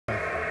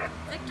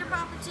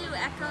2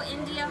 Echo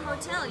India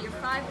Hotel, your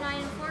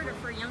 5-night Florida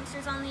for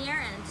youngsters on the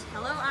air. And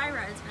hello,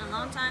 Ira. It's been a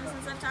long time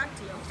since I've talked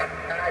to you.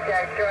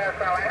 Okay,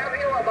 QSO. I have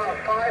you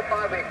about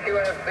 5-5 with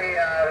QSB.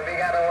 We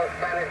got a little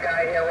Spanish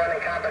guy here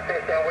running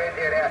competition with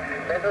you there.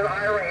 This is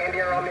Ira,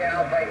 India Romeo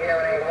Alpha here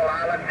in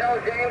Anguilla Island.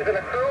 Tell James and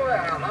the crew,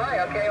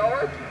 hi, okay,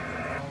 over?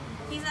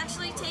 He's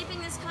actually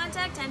taping this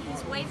contact and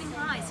he's waving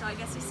hi, so I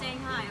guess he's saying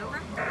hi, over.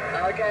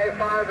 Okay,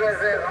 fine,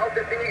 business. Hope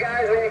to see you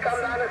guys when you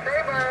come down to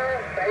Sabre.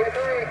 Say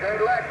 3.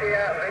 Good luck to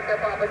you. Victor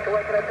Papa,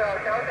 Choice Hotel.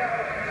 Ciao,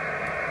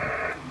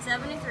 ciao.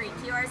 73,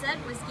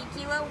 QRZ, Whiskey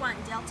Kilo 1,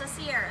 Delta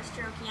Sierra,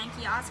 Stroke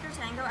Yankee Oscar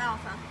Tango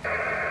Alpha.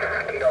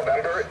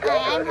 November.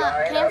 Hi, I'm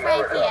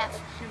KM4IPF,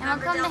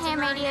 and welcome to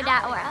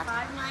HamRadio.World.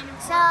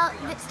 So,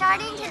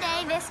 starting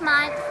today, this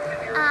month,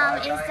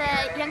 is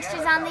the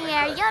Youngsters on the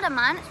Air YOTA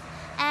Month.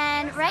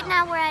 And right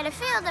now we're at a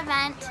field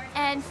event,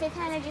 and Faye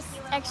kind of just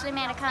actually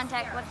made a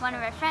contact with one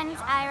of our friends,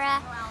 Ira.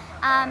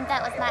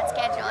 That was not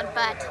scheduled,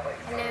 but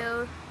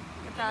hello,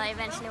 you'll probably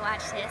eventually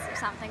watch this or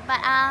something. But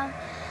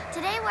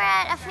today we're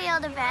at a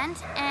field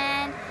event,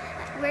 and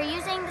we're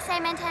using the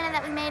same antenna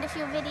that we made a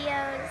few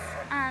videos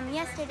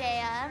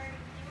yesterday of.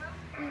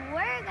 We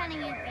were going to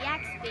use the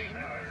X-beam,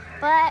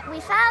 but we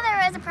found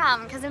there was a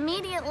problem, because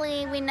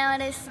immediately we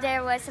noticed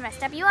there was some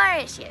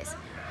SWR issues.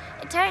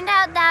 It turned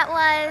out that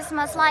was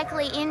most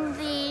likely in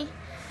the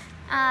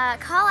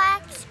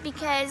coax,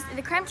 because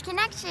the crimped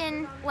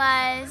connection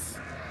was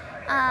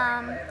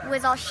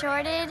all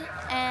shorted,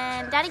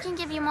 and Daddy can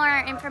give you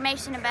more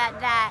information about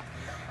that.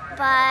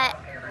 But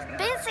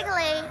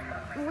basically,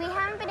 we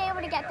haven't been able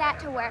to get that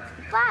to work.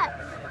 But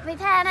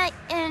Vitana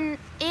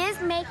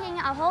is making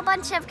a whole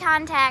bunch of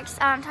contacts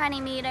on 20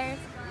 meters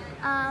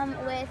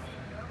with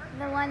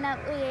the one that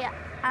we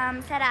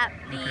set up,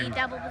 the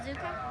double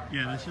bazooka.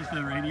 Yeah, this is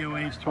the Radio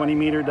Waves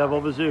 20-meter double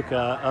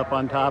bazooka up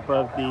on top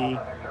of the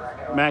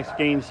Max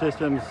Gain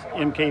Systems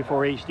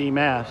MK4HD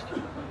mast.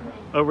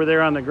 Over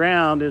there on the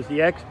ground is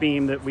the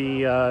X-beam that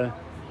we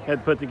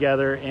had put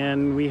together,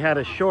 and we had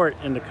a short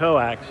in the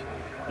coax.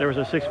 There was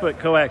a 6-foot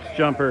coax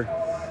jumper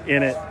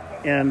in it,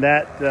 and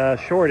that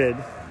shorted,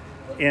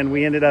 and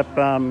we ended up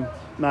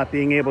not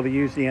being able to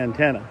use the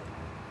antenna.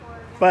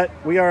 But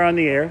we are on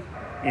the air,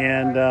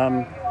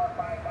 and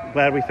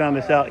glad we found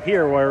this out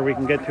here where we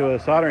can get to a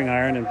soldering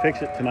iron and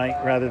fix it tonight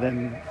rather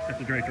than at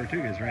the Dry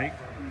Tortugas, right?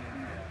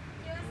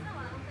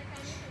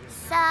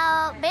 So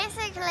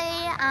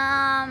basically,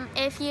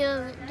 if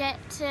you get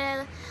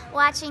to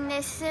watching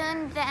this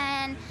soon,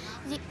 then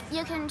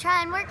you can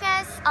try and work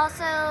us.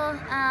 Also,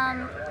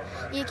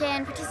 you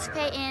can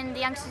participate in the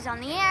Youngsters on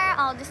the Air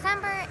all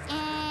December,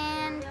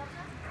 and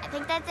I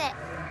think that's it.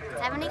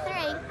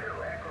 73.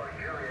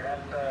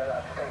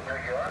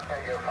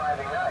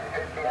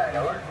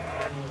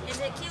 Is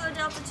it Kilo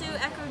Delta 2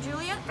 Echo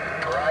Juliet?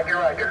 Roger,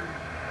 roger.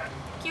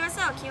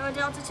 QSL, Kilo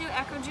Delta 2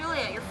 Echo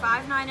Juliet, your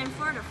 5-9 in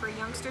Florida for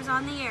youngsters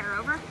on the air,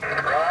 over.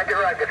 Roger,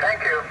 roger.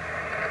 Thank you.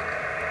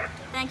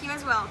 Thank you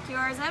as well.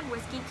 QRZ,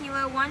 Whiskey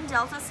Kilo 1,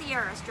 Delta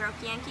Sierra,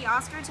 Stroke Yankee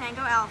Oscar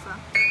Tango Alpha.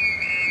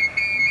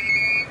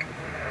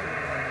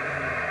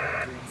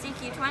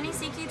 CQ20,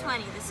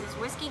 CQ20, this is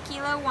Whiskey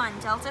Kilo 1,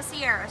 Delta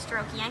Sierra,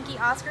 Stroke Yankee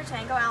Oscar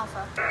Tango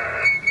Alpha.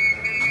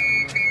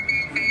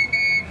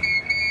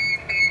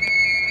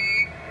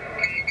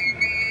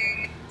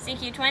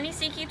 CQ20,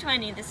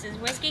 CQ20, this is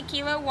Whiskey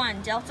Kilo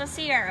 1, Delta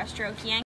Sierra, Stroke Yankee